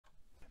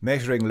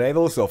Measuring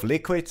levels of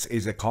liquids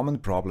is a common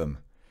problem.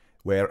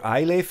 Where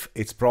I live,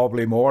 it's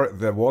probably more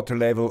the water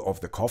level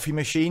of the coffee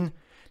machine,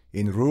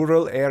 in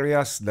rural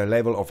areas the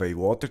level of a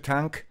water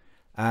tank,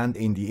 and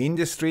in the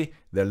industry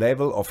the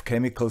level of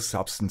chemical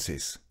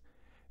substances.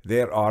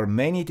 There are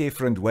many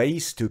different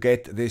ways to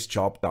get this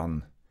job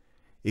done.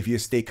 If you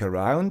stick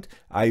around,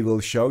 I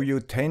will show you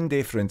 10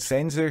 different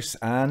sensors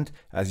and,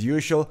 as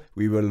usual,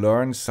 we will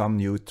learn some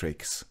new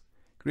tricks.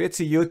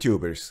 Grüezi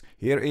YouTubers,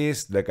 here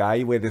is the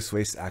guy with a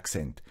Swiss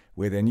accent,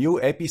 with a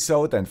new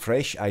episode and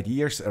fresh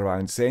ideas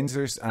around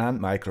sensors and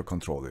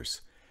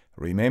microcontrollers.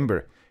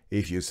 Remember,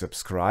 if you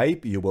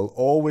subscribe, you will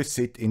always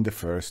sit in the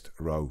first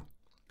row.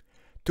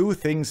 Two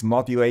things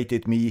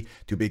motivated me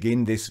to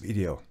begin this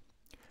video.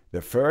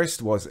 The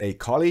first was a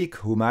colleague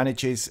who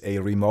manages a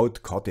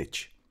remote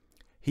cottage.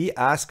 He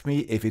asked me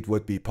if it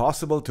would be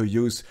possible to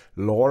use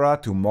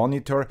LoRa to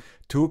monitor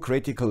 2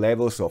 critical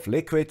levels of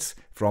liquids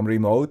from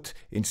remote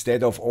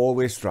instead of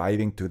always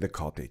driving to the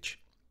cottage.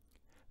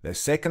 The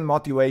second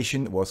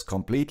motivation was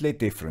completely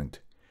different.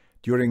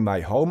 During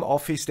my home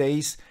office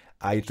days,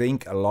 I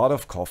drink a lot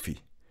of coffee.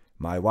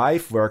 My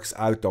wife works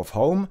out of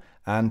home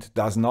and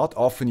does not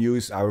often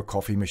use our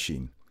coffee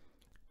machine.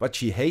 But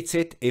she hates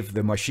it if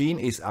the machine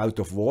is out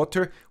of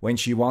water when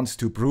she wants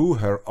to brew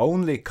her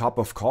only cup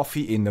of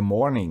coffee in the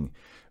morning,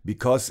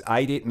 because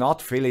I did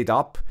not fill it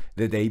up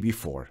the day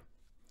before.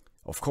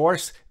 Of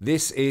course,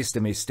 this is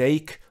the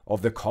mistake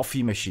of the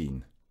coffee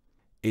machine.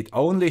 It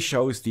only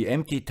shows the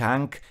empty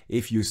tank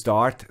if you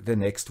start the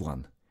next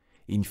one.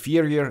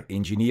 Inferior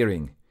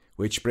engineering,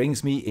 which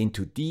brings me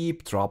into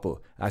deep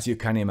trouble, as you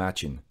can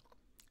imagine.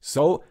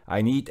 So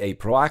I need a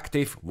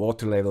proactive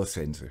water level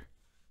sensor.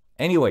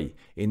 Anyway,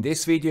 in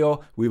this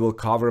video we will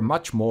cover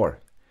much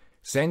more.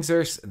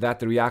 Sensors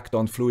that react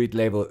on fluid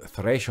level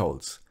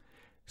thresholds.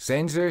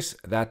 Sensors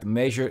that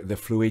measure the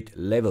fluid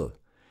level.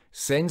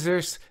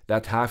 Sensors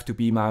that have to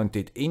be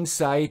mounted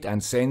inside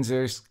and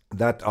sensors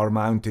that are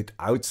mounted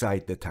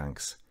outside the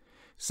tanks.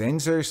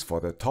 Sensors for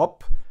the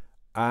top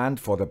and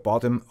for the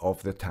bottom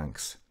of the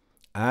tanks.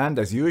 And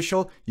as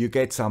usual, you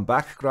get some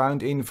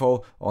background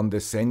info on the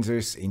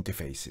sensors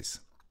interfaces.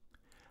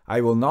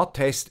 I will not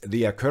test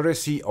the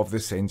accuracy of the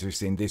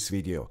sensors in this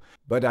video,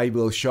 but I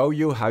will show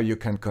you how you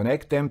can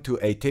connect them to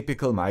a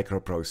typical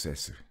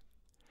microprocessor.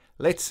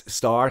 Let's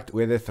start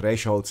with the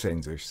threshold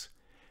sensors.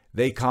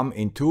 They come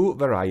in 2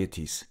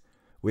 varieties,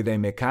 with a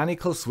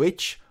mechanical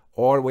switch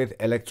or with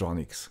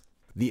electronics.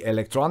 The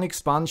electronic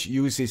sponge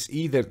uses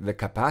either the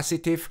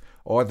capacitive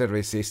or the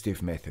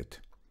resistive method.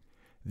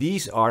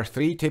 These are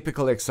 3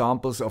 typical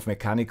examples of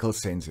mechanical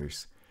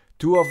sensors.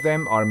 2 of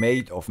them are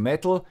made of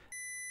metal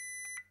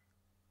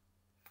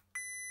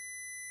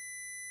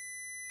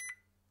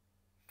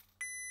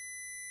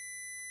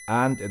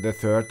and the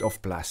third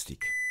of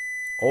plastic.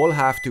 All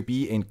have to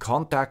be in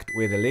contact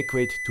with a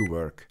liquid to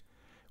work,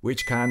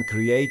 which can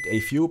create a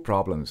few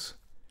problems.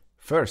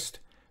 First,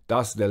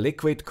 does the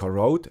liquid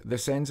corrode the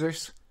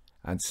sensors?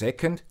 And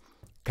second,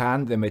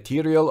 can the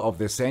material of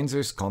the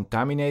sensors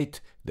contaminate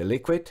the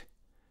liquid,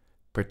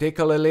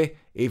 particularly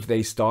if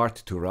they start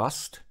to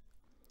rust?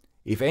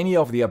 If any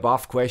of the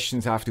above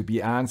questions have to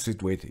be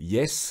answered with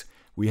yes,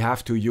 we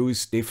have to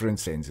use different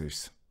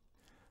sensors.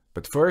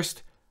 But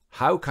first,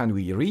 how can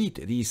we read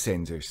these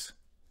sensors?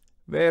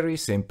 Very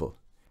simple.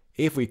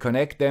 If we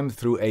connect them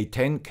through a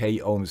 10 k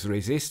ohms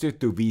resistor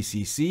to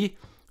VCC,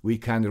 we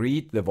can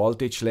read the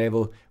voltage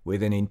level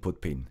with an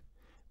input pin.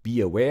 Be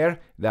aware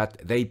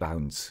that they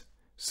bounce,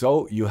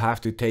 so you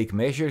have to take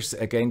measures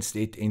against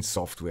it in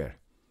software.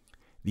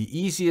 The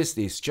easiest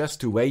is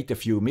just to wait a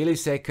few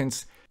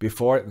milliseconds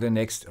before the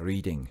next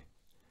reading.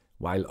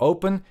 While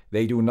open,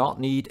 they do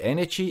not need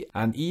energy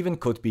and even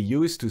could be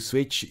used to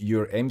switch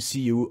your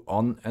MCU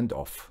on and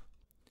off.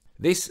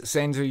 This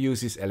sensor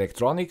uses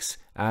electronics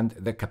and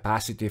the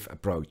capacitive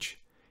approach.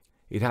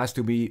 It has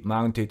to be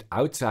mounted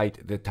outside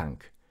the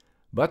tank,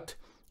 but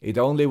it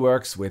only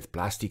works with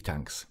plastic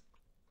tanks.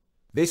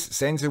 This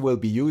sensor will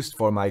be used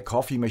for my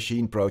coffee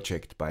machine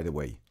project, by the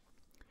way.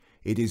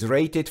 It is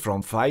rated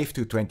from 5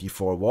 to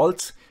 24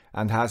 volts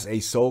and has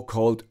a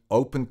so-called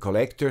open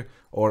collector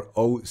or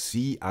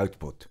OC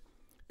output.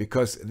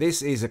 Because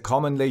this is a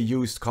commonly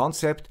used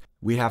concept,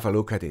 we have a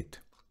look at it.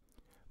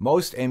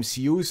 Most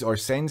MCUs or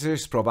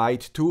sensors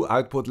provide 2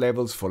 output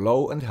levels for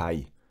low and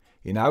high.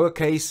 In our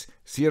case,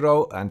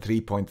 0 and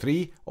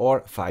 3.3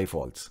 or 5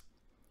 volts.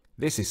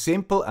 This is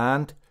simple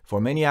and,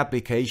 for many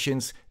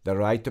applications, the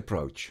right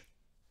approach.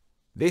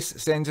 This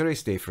sensor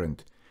is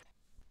different.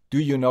 Do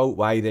you know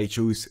why they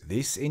choose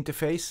this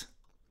interface?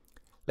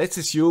 Let's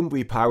assume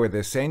we power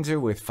the sensor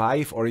with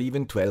 5 or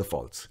even 12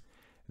 volts.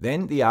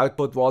 Then the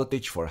output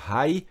voltage for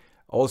high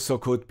also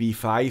could be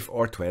 5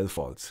 or 12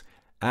 volts.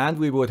 And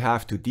we would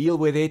have to deal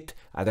with it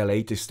at a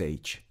later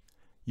stage.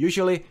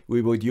 Usually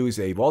we would use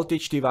a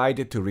voltage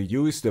divider to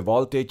reduce the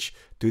voltage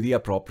to the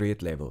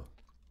appropriate level.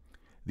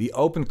 The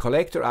open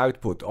collector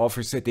output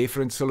offers a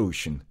different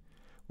solution.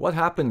 What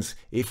happens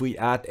if we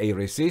add a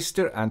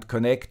resistor and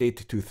connect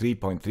it to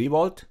 3.3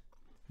 volt?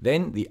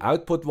 Then the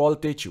output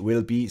voltage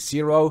will be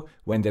 0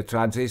 when the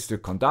transistor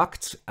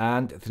conducts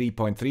and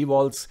 3.3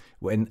 volts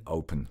when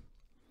open.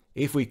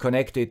 If we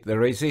connected the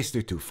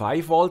resistor to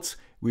 5 volts,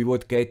 we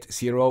would get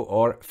 0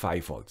 or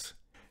 5 volts.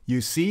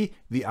 You see,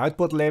 the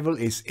output level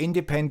is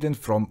independent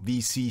from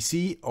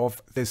VCC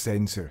of the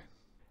sensor.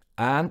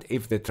 And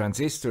if the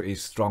transistor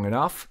is strong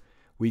enough,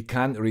 we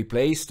can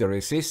replace the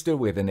resistor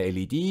with an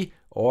LED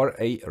or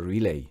a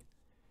relay.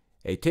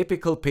 A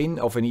typical pin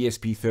of an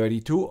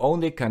ESP32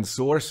 only can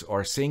source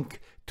or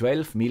sink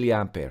 12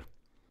 mA.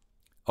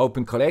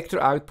 Open collector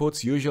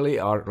outputs usually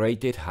are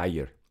rated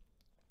higher.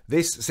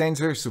 This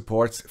sensor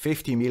supports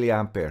 50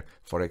 mA,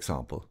 for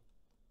example.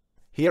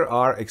 Here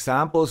are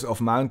examples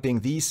of mounting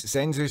these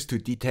sensors to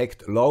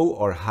detect low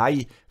or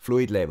high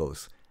fluid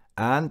levels,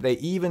 and they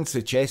even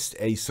suggest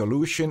a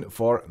solution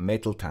for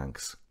metal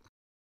tanks.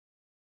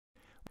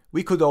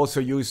 We could also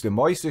use the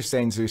moisture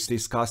sensors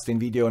discussed in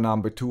video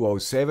number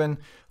 207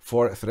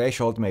 for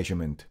threshold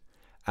measurement,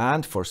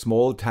 and for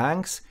small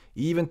tanks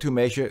even to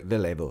measure the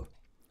level.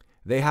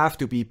 They have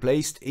to be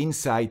placed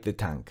inside the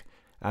tank,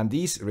 and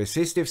these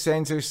resistive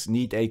sensors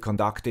need a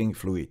conducting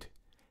fluid.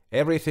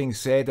 Everything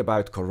said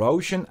about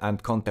corrosion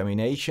and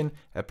contamination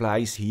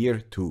applies here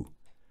too.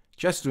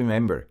 Just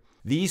remember,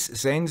 these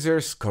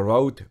sensors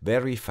corrode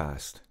very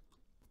fast.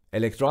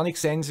 Electronic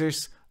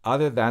sensors,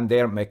 other than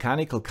their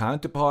mechanical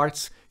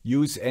counterparts,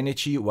 use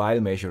energy while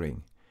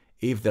measuring.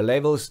 If the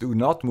levels do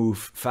not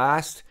move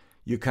fast,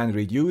 you can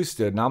reduce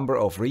the number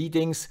of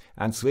readings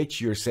and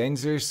switch your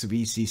sensor's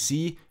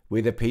VCC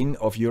with a pin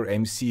of your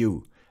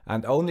MCU,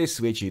 and only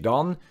switch it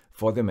on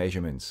for the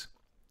measurements.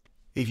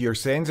 If your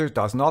sensor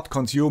does not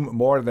consume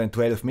more than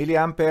 12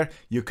 mA,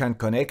 you can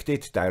connect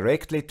it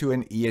directly to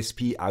an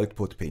ESP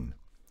output pin.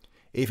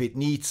 If it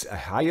needs a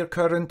higher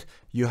current,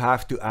 you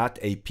have to add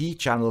a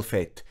P-channel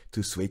FET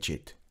to switch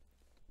it.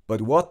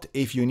 But what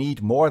if you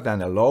need more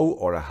than a low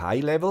or a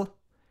high level?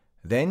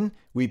 Then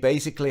we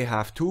basically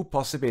have two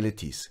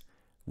possibilities.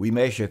 We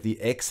measure the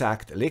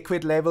exact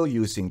liquid level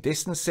using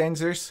distance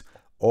sensors,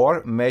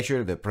 or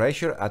measure the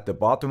pressure at the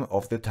bottom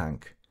of the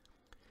tank.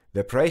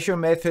 The pressure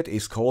method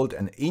is called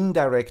an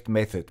indirect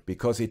method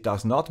because it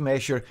does not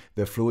measure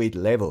the fluid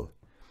level.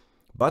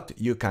 But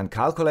you can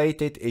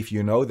calculate it if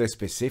you know the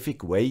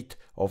specific weight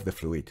of the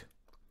fluid.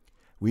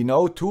 We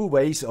know two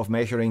ways of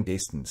measuring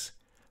distance.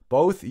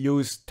 Both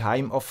use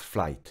time of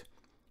flight.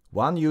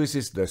 One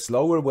uses the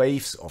slower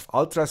waves of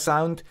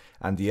ultrasound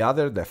and the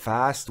other the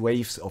fast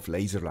waves of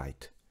laser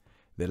light.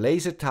 The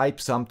laser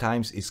type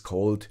sometimes is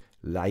called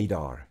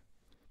LiDAR.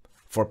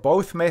 For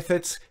both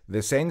methods, the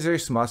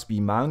sensors must be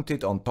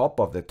mounted on top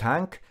of the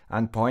tank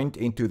and point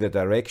into the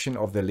direction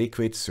of the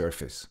liquid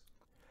surface.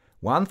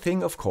 One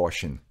thing of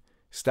caution: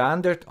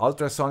 standard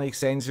ultrasonic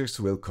sensors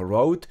will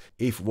corrode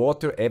if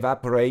water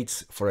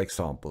evaporates, for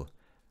example,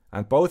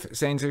 and both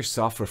sensors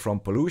suffer from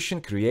pollution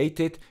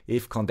created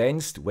if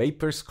condensed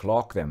vapors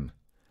clog them.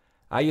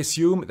 I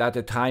assume that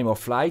a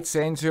time-of-flight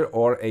sensor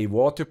or a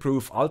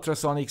waterproof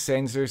ultrasonic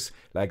sensors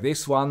like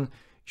this one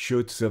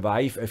should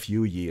survive a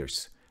few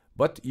years,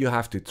 but you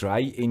have to try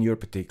in your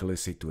particular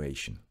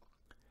situation.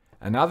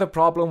 Another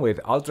problem with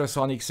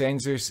ultrasonic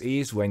sensors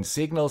is when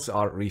signals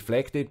are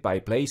reflected by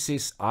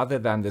places other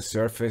than the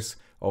surface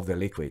of the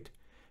liquid.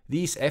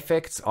 These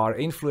effects are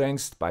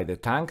influenced by the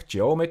tank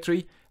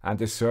geometry and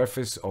the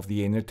surface of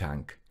the inner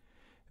tank.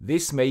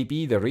 This may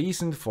be the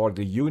reason for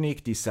the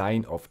unique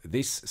design of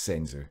this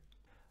sensor.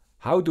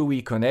 How do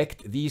we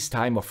connect these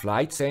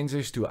time-of-flight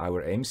sensors to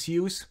our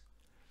MCUs?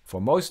 For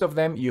most of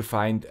them you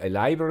find a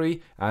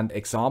library and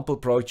example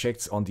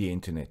projects on the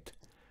internet,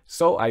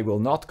 so I will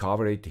not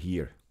cover it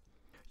here.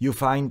 You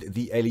find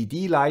the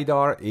LED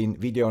LiDAR in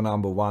video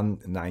number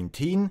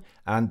 119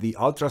 and the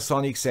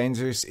ultrasonic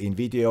sensors in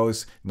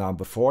videos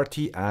number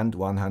 40 and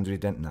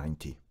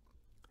 190.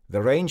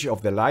 The range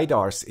of the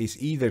LiDARs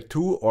is either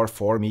 2 or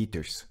 4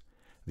 meters.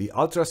 The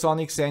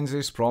ultrasonic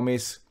sensors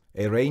promise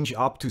a range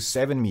up to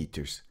 7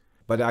 meters,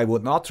 but I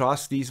would not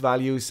trust these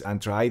values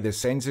and try the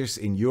sensors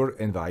in your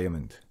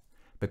environment.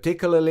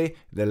 Particularly,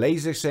 the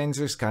laser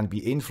sensors can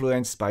be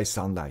influenced by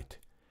sunlight.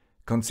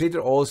 Consider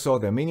also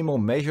the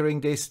minimum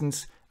measuring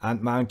distance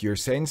and mount your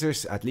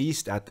sensors at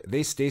least at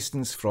this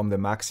distance from the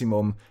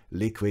maximum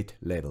liquid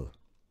level.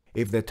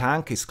 If the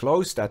tank is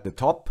closed at the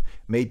top,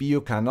 maybe you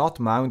cannot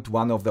mount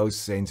one of those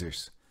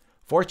sensors.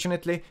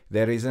 Fortunately,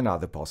 there is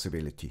another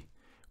possibility.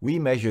 We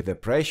measure the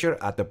pressure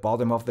at the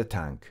bottom of the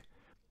tank.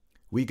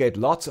 We get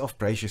lots of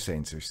pressure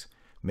sensors.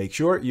 Make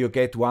sure you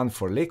get one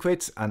for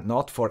liquids and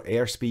not for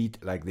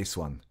airspeed like this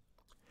one.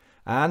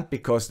 And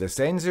because the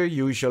sensor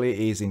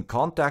usually is in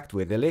contact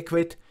with the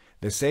liquid,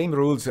 the same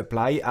rules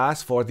apply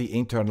as for the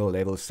internal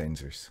level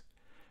sensors.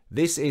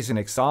 This is an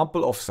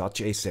example of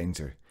such a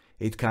sensor.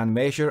 It can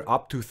measure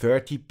up to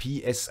 30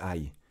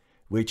 psi,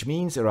 which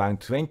means around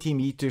 20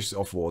 meters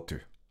of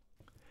water.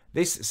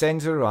 This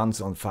sensor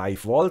runs on 5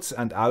 volts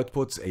and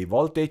outputs a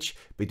voltage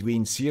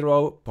between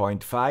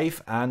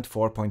 0.5 and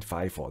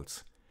 4.5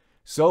 volts.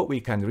 so we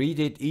can read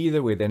it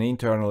either with an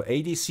internal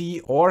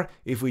ADC or,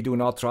 if we do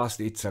not trust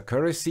its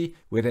accuracy,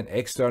 with an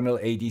external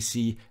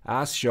ADC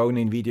as shown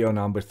in video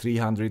number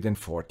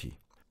 340.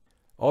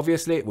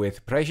 Obviously,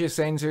 with pressure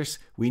sensors,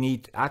 we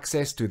need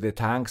access to the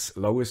tank's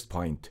lowest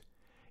point.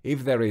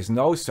 If there is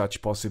no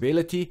such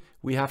possibility,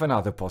 we have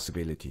another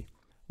possibility.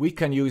 We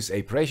can use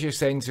a pressure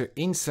sensor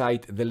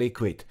inside the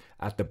liquid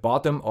at the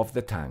bottom of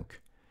the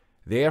tank.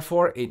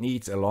 Therefore, it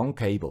needs a long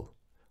cable.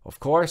 Of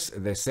course,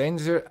 the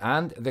sensor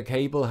and the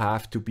cable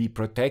have to be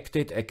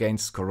protected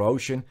against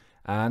corrosion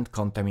and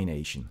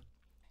contamination.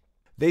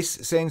 This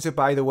sensor,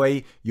 by the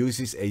way,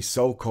 uses a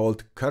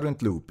so-called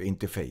current loop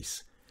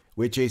interface,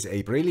 which is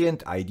a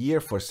brilliant idea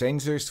for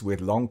sensors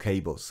with long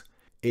cables.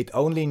 It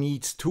only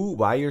needs 2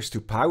 wires to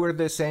power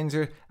the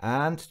sensor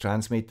and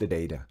transmit the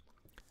data.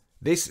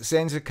 This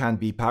sensor can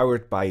be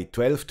powered by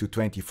 12 to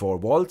 24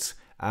 volts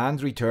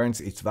and returns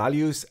its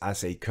values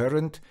as a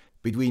current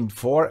between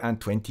 4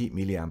 and 20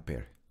 mA.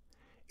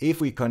 If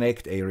we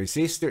connect a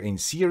resistor in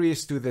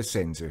series to the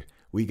sensor,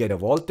 we get a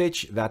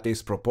voltage that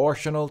is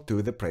proportional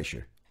to the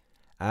pressure.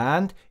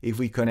 And if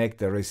we connect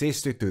the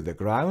resistor to the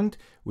ground,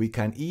 we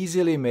can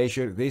easily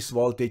measure this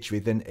voltage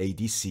with an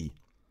ADC.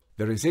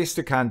 The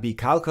resistor can be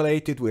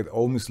calculated with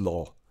Ohm's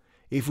law.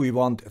 If we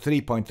want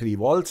 3.3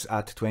 volts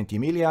at 20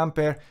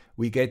 mA,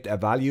 we get a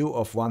value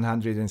of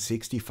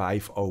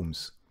 165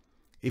 ohms.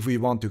 If we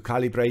want to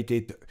calibrate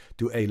it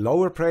to a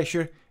lower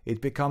pressure,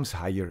 it becomes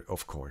higher,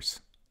 of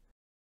course.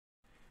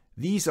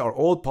 These are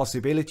all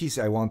possibilities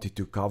I wanted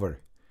to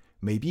cover.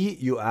 Maybe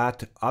you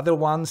add other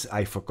ones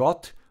I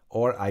forgot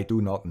or I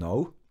do not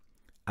know.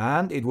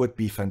 And it would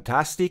be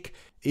fantastic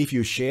if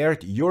you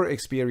shared your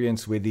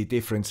experience with the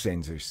different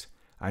sensors.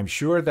 I'm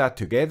sure that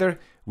together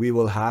we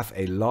will have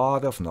a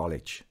lot of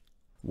knowledge.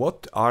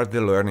 What are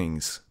the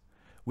learnings?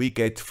 We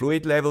get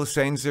fluid level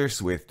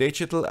sensors with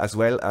digital as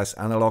well as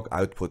analog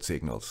output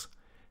signals.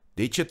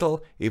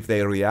 Digital if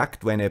they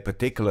react when a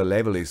particular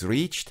level is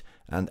reached,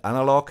 and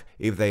analog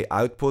if they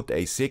output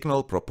a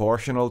signal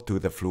proportional to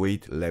the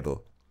fluid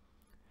level.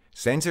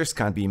 Sensors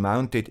can be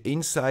mounted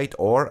inside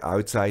or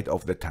outside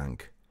of the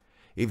tank.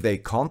 If they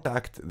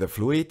contact the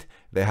fluid,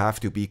 they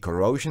have to be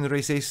corrosion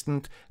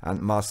resistant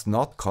and must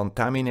not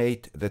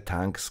contaminate the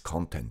tank's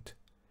content.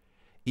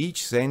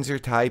 Each sensor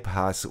type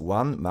has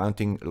one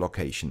mounting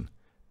location.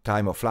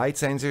 Time-of-flight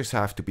sensors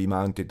have to be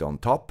mounted on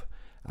top,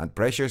 and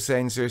pressure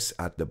sensors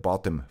at the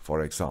bottom,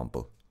 for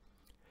example.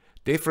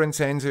 Different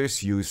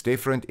sensors use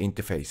different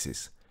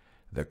interfaces.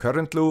 The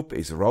current loop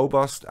is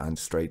robust and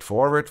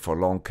straightforward for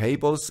long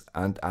cables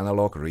and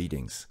analog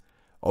readings.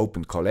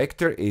 Open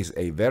collector is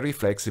a very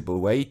flexible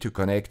way to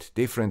connect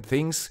different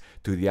things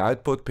to the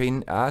output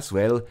pin as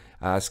well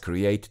as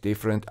create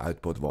different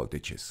output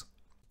voltages.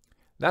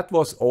 That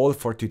was all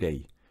for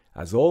today.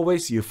 As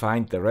always, you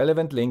find the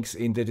relevant links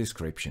in the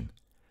description.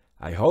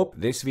 I hope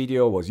this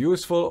video was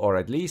useful or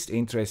at least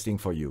interesting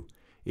for you.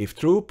 If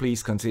true,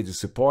 please consider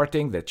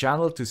supporting the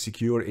channel to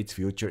secure its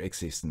future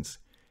existence.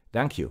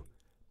 Thank you.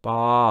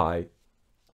 Bye.